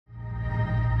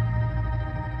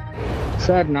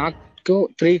Sir నాకు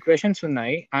 3 questions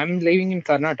ఉన్నాయి. I'm living in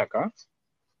Karnataka.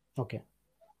 Okay.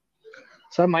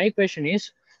 So my question is,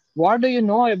 what do you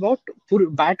know about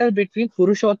battle between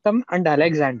Purushottam and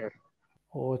Alexander?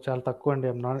 చాలా తక్కువ అండి.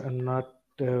 I'm not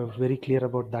very clear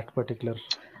about that particular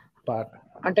part.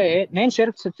 అంటే నేను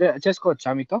share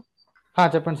చేసుకోవచ్చా మీతో?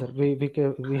 చెప్పండి sir. We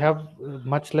have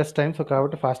much less time, so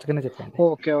కాబట్టి fast గానే చెప్పండి.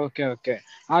 ఓకే.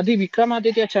 అది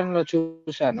విక్రమాదిత్య ఛానల్ లో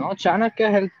చూసాను. చాణక్య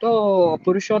హెల్ప్ తో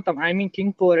Purushottam, I mean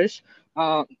king porous,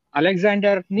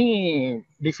 Alexander ని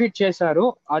డిఫీట్ చేశారు.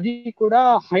 అది కూడా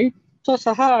హైట్ తో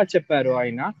సహా చెప్పారు.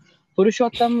 ఆయన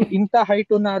పురుషోత్తం ఇంత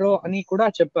హైట్ ఉన్నారు అని కూడా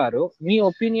చెప్పారు. మీ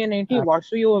ఒపీనియన్ ఏంటి?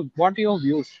 What your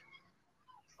views?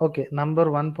 Okay,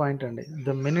 number 1 point అండి.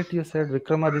 The minute you said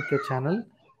Vikramaditya channel,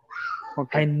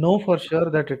 I know for sure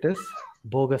that it is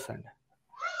bogus అండి.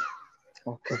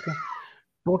 Okay,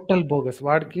 total bogus.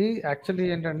 వాడికి యాక్చువల్లీ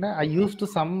ఏంటంటే, I use to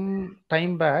some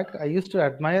time back I use to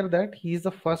admire that he's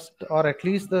the first are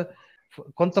at least the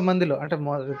కొంతమందిలో అంటే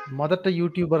మొదట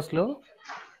యూట్యూబర్స్లో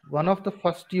one of the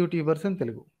first YouTubers in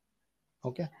Telugu.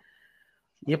 Okay,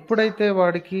 ఎప్పుడైతే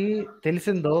వాడికి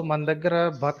తెలిసిందో మన దగ్గర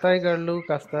బత్తాయిగాళ్ళు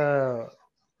కాస్త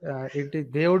ఏంటి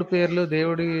దేవుడి పేర్లు,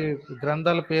 దేవుడి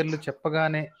గ్రంథాల పేర్లు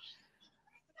చెప్పగానే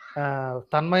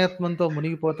తన్మయత్వంతో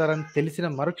మునిగిపోతారని తెలిసిన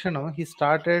మరుక్షణం he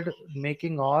started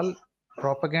making all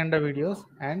propaganda videos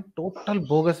and total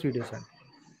bogus videos అండి.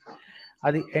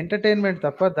 అది ఎంటర్టైన్మెంట్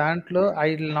తప్ప దాంట్లో I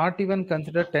will not even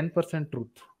consider 10%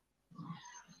 truth.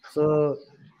 So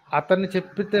అతన్ని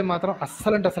చెప్పితే మాత్రం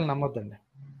అస్సలు నమ్మొద్దండి.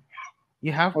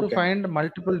 You have to find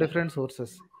multiple different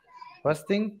sources. First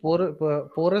thing,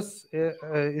 porous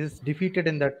is defeated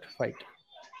in that fight.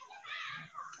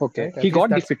 Okay, he got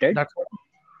defeated.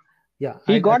 Yeah,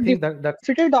 he got I think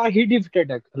defeated or he defeated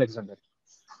Alexander?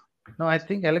 No, I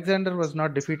think Alexander was not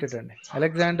defeated అండి.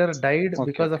 Alexander died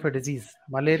because of a disease.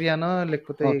 మలేరియానో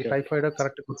లేకపోతే typhoid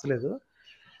correct గుర్తులేదు.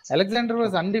 Alexander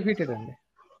was undefeated అండి.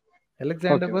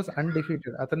 Alexander was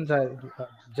undefeated. అతను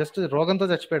just రోగంతో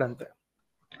చచ్చిపోయాడు అంతే.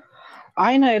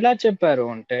 ఆయన ఎలా చెప్పారు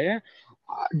అంటే,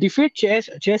 డిఫీట్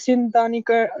చేసిన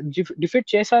దానికి డిఫీట్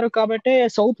చేశారు కాబట్టి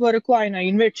సౌత్ వరకు ఆయన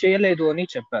ఇన్వైట్ చేయలేదు అని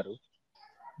చెప్పారు.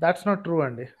 That's not true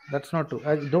అండి. That's not true.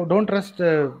 Don't trust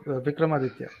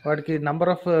Vikramaditya. వాడికి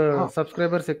నంబర్ ఆఫ్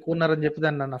సబ్స్క్రైబర్స్ ఎక్కువ ఉన్నారని చెప్పి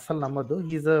దాన్ని నన్ను అస్సలు నమ్మద్దు.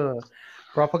 He's a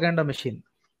propaganda machine.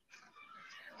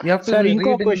 You have to read in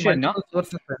multiple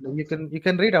sources. You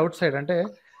can read outside. అంటే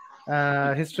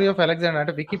హిస్టరీ ఆఫ్ అలెగ్జాండర్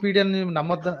అంటే వికీపీడియాని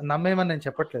నమ్మేమని నేను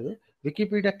చెప్పట్లేదు.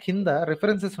 వికీపీడియా కింద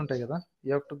రెఫరెన్సెస్ ఉంటాయి కదా, you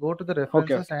have to go to the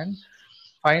references and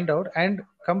find out and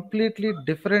completely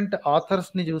different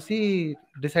authors ని చూసి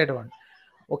decide అవ్వండి.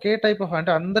 ఒకే టైప్ ఆఫ్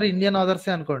అంటే అందరు ఇండియన్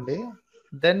ఆథర్సే అనుకోండి,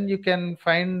 then you can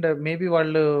find maybe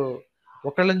వాళ్ళు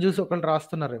ఒకళ్ళని చూసి ఒకళ్ళు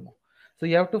రాస్తున్నారేమో. So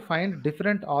you have to find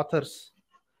different authors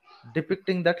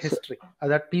depicting that history,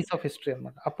 that piece of history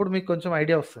అన్నమాట. అప్పుడు మీకు కొంచెం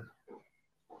ఐడియా వస్తుంది.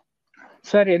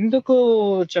 సార్ ఎందుకు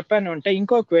చెప్పాను అంటే,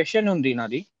 ఇంకో క్వశ్చన్ ఉంది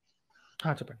నాది.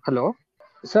 చెప్పండి. హలో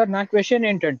సార్, నా క్వశ్చన్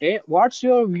ఏంటంటే, what's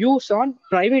your views on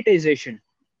privatisation?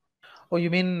 Oh you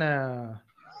mean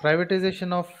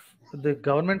privatisation of the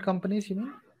government companies? You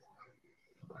mean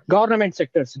government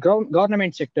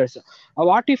sectors.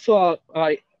 What if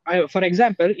for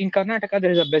example in Karnataka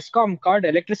there is a BESCOM called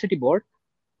electricity board.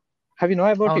 Have you know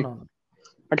about it?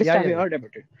 At least have you heard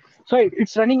about it? So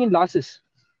it's running in losses.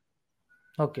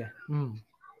 Okay.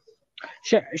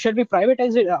 Shall we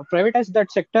privatize that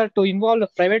sector to involve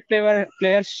private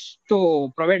players to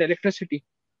provide electricity?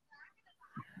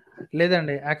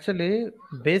 లేదండి, actually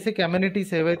basic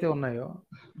amenities ఏవైతే ఉన్నాయో,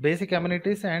 basic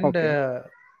amenities and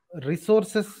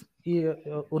resources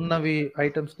ఉన్నవి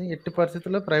items ని ఎట్టి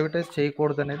పరిస్థితుల్లో privatise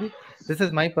చేయకూడదు అనేది this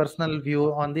is my personal view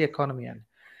on the economy అండి.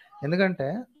 ఎందుకంటే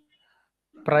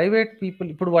ప్రైవేట్ పీపుల్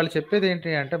ఇప్పుడు వాళ్ళు చెప్పేది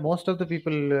ఏంటి అంటే, most of the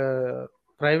people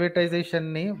privatisation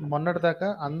ని మొన్నటిదాకా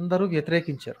అందరూ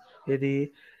వ్యతిరేకించారు. ఇది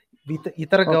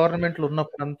ఇతర గవర్నమెంట్లు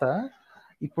ఉన్నప్పుడంతా.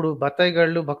 ఇప్పుడు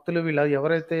బత్తాయిగాళ్ళు, భక్తులు, వీళ్ళు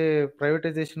ఎవరైతే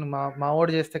ప్రైవేటైజేషన్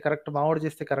మావోడు చేస్తే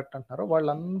కరెక్ట్ అంటున్నారో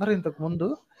వాళ్ళందరూ ఇంతకు ముందు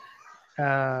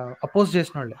అపోజ్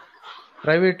చేసిన వాళ్ళే.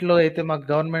 ప్రైవేట్లో అయితే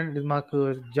మాకు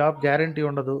జాబ్ గ్యారంటీ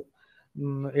ఉండదు,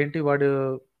 ఏంటి వాడు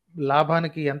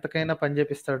లాభానికి ఎంతకైనా పని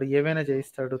చేపిస్తాడు, ఏవైనా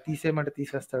చేయిస్తాడు, తీసేయమంటే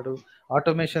తీసేస్తాడు,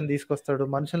 ఆటోమేషన్ తీసుకొస్తాడు,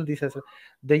 మనుషులు తీసేస్తాడు.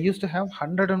 They use to have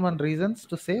 101 reasons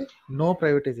to say no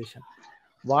privatisation.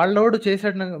 వాళ్ళోడు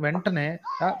చేసాడు వెంటనే,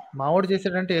 మావాడు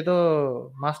చేసాడంటే ఏదో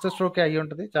మాస్టర్ స్ట్రోకే అయ్యి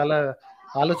ఉంటుంది, చాలా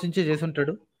ఆలోచించి చేసి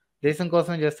ఉంటాడు, దేశం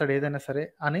కోసం చేస్తాడు ఏదైనా సరే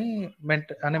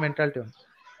అనే మెంటాలిటీ ఉంది.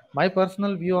 My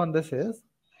personal view on this is,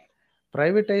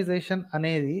 privatisation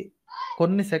అనేది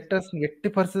కొన్ని సెక్టర్స్ని ఎట్టి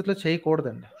పరిస్థితుల్లో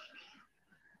చేయకూడదండి.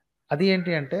 అది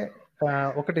ఏంటి అంటే,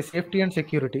 ఒకటి safety and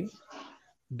security,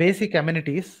 basic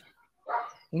amenities,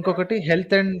 ఇంకొకటి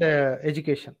హెల్త్ అండ్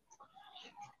ఎడ్యుకేషన్.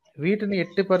 వీటిని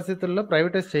ఎట్టి పరిస్థితుల్లో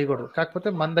ప్రైవేటైజ్ చేయకూడదు. కాకపోతే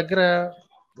మన దగ్గర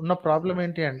ఉన్న ప్రాబ్లం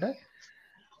ఏంటి అంటే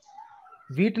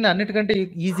వీటిని అన్నిటికంటే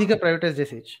ఈజీగా ప్రైవేటైజ్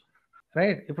చేసేయచ్చు,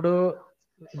 రైట్? ఇప్పుడు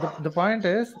the point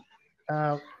is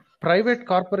private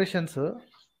corporations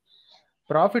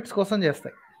profits కోసం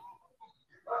చేస్తాయి.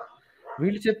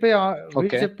 వీళ్ళు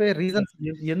చెప్పే రీజన్స్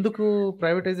ఎందుకు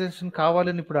ప్రైవేటైజేషన్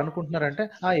కావాలని ఇప్పుడు అనుకుంటున్నారంటే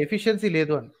ఎఫిషియన్సీ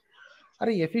లేదు అని.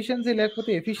 అరే ఎఫిషియన్సీ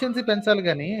లేకపోతే ఎఫిషియన్సీ పెంచాలి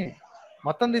కానీ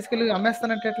మొత్తం తీసుకెళ్ళి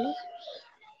అమ్మేస్తానంటే ఎట్లా?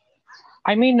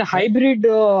 ఐ మీన్ హైబ్రిడ్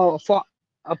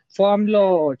ఫార్మ్ లో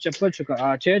చెప్పొచ్చు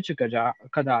చేయొచ్చు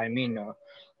కదా. I mean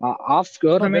of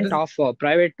government of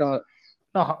private.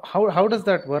 How does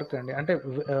that work అండి? అంటే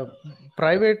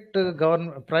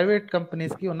ప్రైవేట్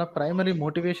కంపెనీస్ కి ఉన్న ప్రైమరీ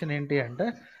మోటివేషన్ ఏంటి అంటే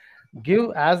give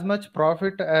as much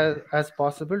profit as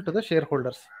possible to the share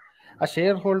holders. ఆ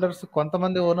షేర్ హోల్డర్స్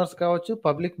కొంతమంది ఓనర్స్ కావచ్చు,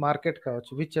 పబ్లిక్ మార్కెట్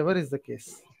కావచ్చు, which ever is the case,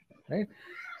 right?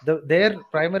 There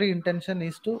primary intention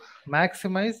is to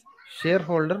maximise share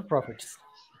holder profits.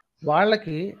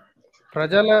 వాళ్ళకి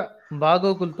ప్రజల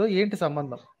బాగోగులతో ఏంటి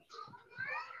సంబంధం,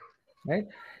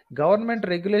 రైట్? గవర్నమెంట్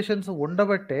రెగ్యులేషన్స్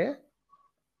ఉండబట్టే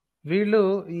వీళ్ళు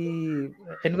ఈ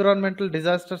ఎన్విరాన్మెంటల్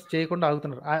డిజాస్టర్స్ చేయకుండా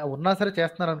ఆగుతున్నారు. ఉన్నా సరే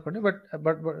చేస్తున్నారు అనుకోండి,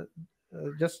 but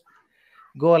just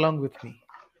go along with me.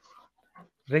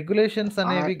 Regulations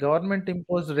అనేవి గవర్నమెంట్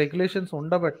ఇంపోజ్ రెగ్యులేషన్స్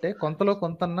ఉండబట్టే కొంతలో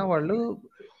కొంతన్నా వాళ్ళు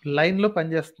లైన్లో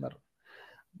పనిచేస్తున్నారు.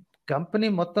 కంపెనీ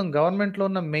మొత్తం గవర్నమెంట్లో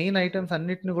ఉన్న మెయిన్ ఐటమ్స్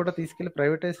అన్నిటిని కూడా తీసుకెళ్లి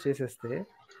ప్రైవేటైజ్ చేసేస్తే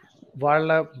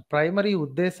వాళ్ళ ప్రైమరీ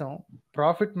ఉద్దేశం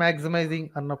ప్రాఫిట్ మ్యాక్సిమైజింగ్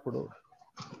అన్నప్పుడు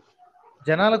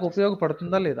జనాలకు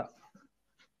ఉపయోగపడుతుందా లేదా?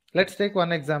 లెట్స్ టేక్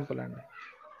వన్ ఎగ్జాంపుల్ అండి.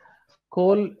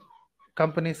 కోల్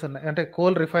కంపెనీస్ ఉన్నాయి, అంటే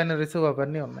కోల్ రిఫైనరీస్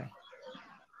అవన్నీ ఉన్నాయి.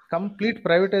 కంప్లీట్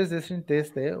ప్రైవేటైజేషన్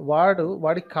చేస్తే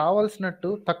వాడికి కావాల్సినట్టు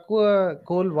తక్కువ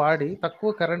కోల్ వాడి తక్కువ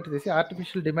కరెంట్ తీసి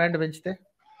ఆర్టిఫిషియల్ డిమాండ్ పెంచితే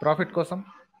ప్రాఫిట్ కోసం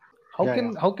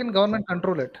how can government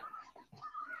control it,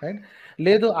 right?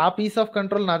 లేదు ఆ పీస్ ఆఫ్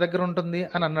కంట్రోల్ నా దగ్గర ఉంటుంది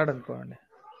అని అన్నాడు అనుకోండి,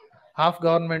 హాఫ్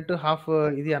గవర్నమెంట్ హాఫ్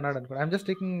ఇది అన్నాడు అనుకోండి. I'm just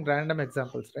taking random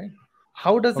examples, right?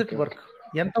 How does it work?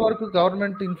 ఎంతవరకు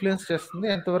గవర్నమెంట్ ఇన్ఫ్లుయెన్స్ చేస్తుంది,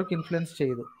 ఎంతవరకు ఇన్ఫ్లుయెన్స్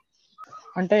చేయదు?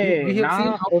 అంటే నా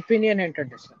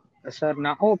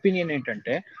ఒపీనియన్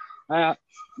ఏంటంటే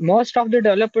most of the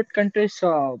developed countries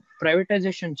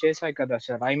privatisation చేశాయి కదా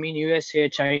sir. I mean USA,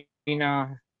 China.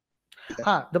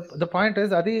 The point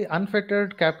is అది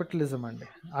అన్ఫెటర్డ్ క్యాపిటలిజం అండి.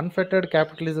 అన్ఫెటర్డ్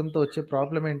క్యాపిటలిజంతో వచ్చే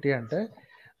ప్రాబ్లం ఏంటి అంటే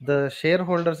ద షేర్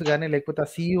హోల్డర్స్ కానీ లేకపోతే ఆ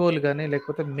సిఇఓలు కానీ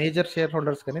లేకపోతే మేజర్ షేర్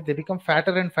హోల్డర్స్ కానీ దే బికమ్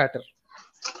ఫ్యాటర్ అండ్ ఫ్యాటర్.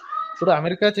 ఇప్పుడు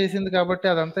అమెరికా చేసింది కాబట్టి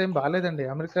అదంతా ఏం బాగాలేదండి.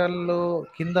 అమెరికాలో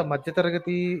కింద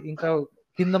మధ్యతరగతి ఇంకా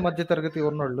కింద మధ్యతరగతి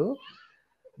ఉన్నోళ్ళు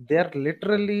they are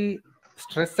literally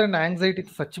stress and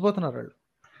యాంగ్జైటీతో చచ్చిపోతున్నారు. వాళ్ళు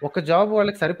ఒక జాబ్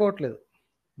వాళ్ళకి సరిపోవట్లేదు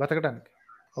బతకడానికి.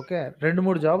 ఓకే,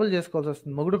 2-3 జాబులు చేసుకోవాల్సి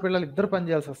వస్తుంది. మొగుడు పిల్లలు ఇద్దరు పని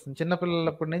చేయాల్సి వస్తుంది.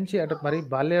 చిన్నపిల్లలప్పటి నుంచి, అంటే మరి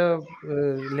బాల్య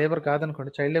లేబర్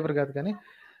కాదనుకోండి, చైల్డ్ లేబర్ కాదు, కానీ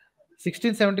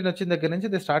 16-17 వచ్చిన దగ్గర నుంచి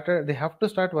they have to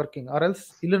start working or else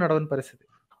ఇల్లు నడవని పరిస్థితి.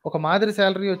 ఒక మాదిరి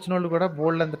శాలరీ వచ్చిన వాళ్ళు కూడా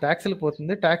బోల్డ్ అంత ట్యాక్సులు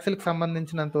పోతుంది, ట్యాక్సులకు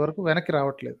సంబంధించినంత వరకు వెనక్కి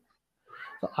రావట్లేదు.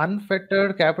 సో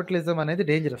అన్ఫెటర్డ్ క్యాపిటలిజం అనేది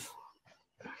డేంజరస్.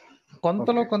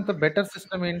 కొంతలో కొంత బెటర్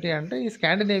సిస్టమ్ ఏంటి అంటే ఈ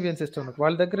స్కాండినేవియన్ సిస్టమ్.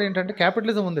 వాళ్ళ దగ్గర ఏంటంటే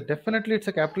క్యాపిటలిజం ఉంది, డెఫినెట్లీ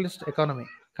ఇట్స్ క్యాపిటలిస్ట్ ఎకానమీ,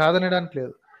 కాదనడానికి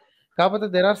లేదు. కాకపోతే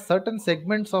there are certain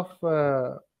segments of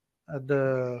the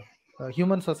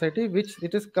human society which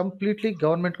it is completely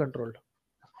government controlled.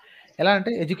 ఎలా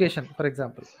అంటే education for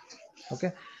example. Okay,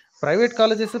 private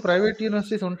colleges, private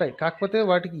universities ఉంటాయి, కాకపోతే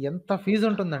వాటికి ఎంత ఫీజు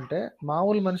ఉంటుందంటే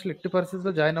మామూలు మనుషులు ఎట్టి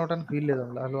పరిస్థితుల్లో జాయిన్ అవ్వడానికి వీలు లేదు,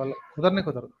 వాళ్ళ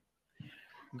కుదరదు.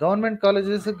 Government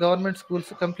colleges, government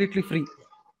schools completely free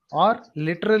are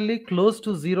literally close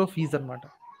to zero fee అనమాట.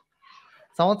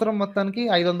 సంవత్సరం మొత్తానికి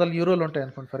 500 యూరోలు ఉంటాయి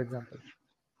అనుకోండి ఫర్ ఎగ్జాంపుల్.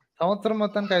 సంవత్సరం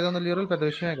మొత్తానికి 500 యూరోలు పెద్ద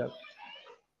విషయమే కాదు,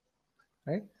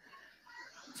 రైట్?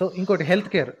 సో ఇంకోటి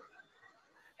health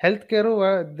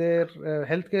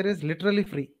care is literally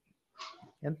free.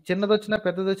 ఎంత చిన్నది వచ్చినా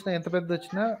పెద్దది వచ్చినా ఎంత పెద్దది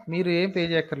వచ్చినా మీరు ఏం పే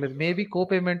చేయక్కర్లేదు. మేబీ కో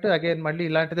పేమెంట్ అగైన్ మళ్ళీ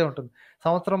ఇలాంటిదే ఉంటుంది.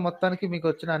 సంవత్సరం మొత్తానికి మీకు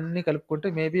వచ్చిన అన్ని కలుపుకుంటే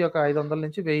మేబీ ఒక 500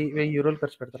 నుంచి 1000 యూరోలు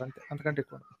ఖర్చు పెడతారు, అంతకంటే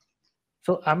ఎక్కువ.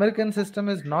 So American system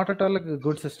is not at all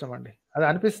good system అండి. అది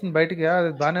అనిపిస్తుంది బయటికి, అది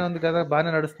బాగానే ఉంది కదా, బాగానే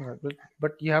నడుస్తుంది.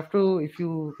 But you have to, if you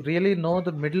really know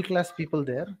the middle class people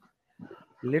there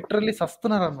literally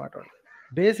సస్తున్నారు అనమాట. వాళ్ళు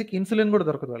బేసిక్ ఇన్సులిన్ కూడా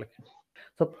దొరకదు వాళ్ళకి.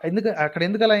 సో ఎందుకు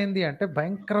అలా అయింది అంటే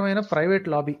భయంకరమైన private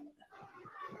lobby.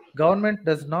 Government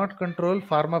does not control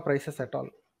pharma prices at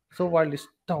all. So వాళ్ళు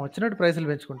ఇష్టం వచ్చినట్టు ప్రైసులు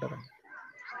పెంచుకుంటారండి.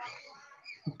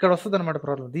 ఇక్కడ వస్తుంది అనమాట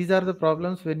problem. These are the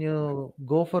problems when you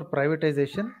go for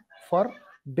privatisation for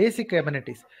basic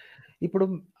amenities. ఇప్పుడు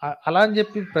అలా అని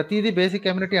చెప్పి ప్రతిదీ బేసిక్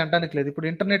కమ్యూనిటీ అంటానికి లేదు. ఇప్పుడు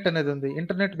ఇంటర్నెట్ అనేది ఉంది.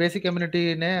 ఇంటర్నెట్ బేసిక్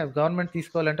కమ్యూనిటీనే గవర్నమెంట్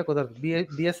తీసుకోవాలంటే కుదరదు.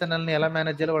 బిఎస్ఎన్ఎల్ని ఎలా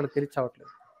మేనేజ్ చేయాలో వాళ్ళకి తెలిసి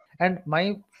చావట్లేదు. And my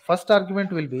first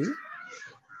argument will be,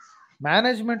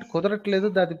 management కుదరట్లేదు,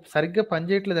 అది సరిగ్గా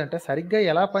పనిచేయట్లేదు అంటే సరిగ్గా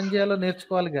ఎలా పనిచేయాలో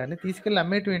నేర్చుకోవాలి కానీ తీసుకెళ్ళి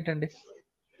అమ్మేయటం ఏంటండి?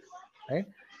 Right,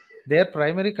 there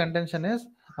primary contention is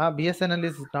BSNL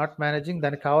is not managing,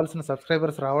 దానికి కావాల్సిన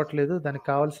సబ్స్క్రైబర్స్ రావట్లేదు, దానికి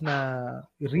కావాల్సిన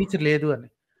రీచ్ లేదు అని.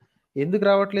 ఎందుకు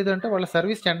రావట్లేదు అంటే వాళ్ళ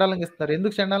సర్వీస్ చండాలంగా ఇస్తారు.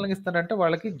 ఎందుకు చండాలంగా ఇస్తారంటే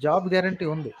వాళ్ళకి జాబ్ గ్యారంటీ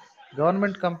ఉంది.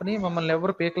 గవర్నమెంట్ కంపెనీ మమ్మల్ని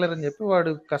ఎవరు పీకలేరని చెప్పి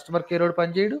వాడు కస్టమర్ కేర్ వాడు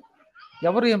పనిచేయడు,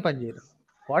 ఎవరు ఏం పని చేయరు.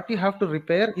 What you have to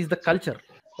repair is the culture.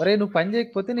 ఒరే నువ్వు పని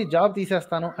చేయకపోతే నీ జాబ్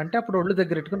తీసేస్తాను అంటే అప్పుడు ఒళ్ళు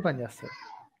దగ్గర పెట్టుకుని పనిచేస్తారు.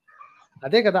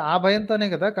 అదే కదా, ఆ భయంతోనే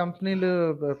కదా కంపెనీలు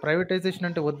ప్రైవేటైజేషన్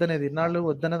అంటే వద్దనేది, ఇన్నాళ్ళు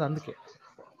వద్దనేది అందుకే.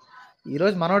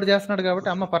 ఈరోజు మనోడు చేస్తున్నాడు కాబట్టి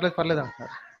అమ్మ పర్లేదు పర్లేదు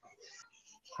అంటున్నారు.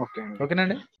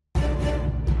 ఓకేనండి.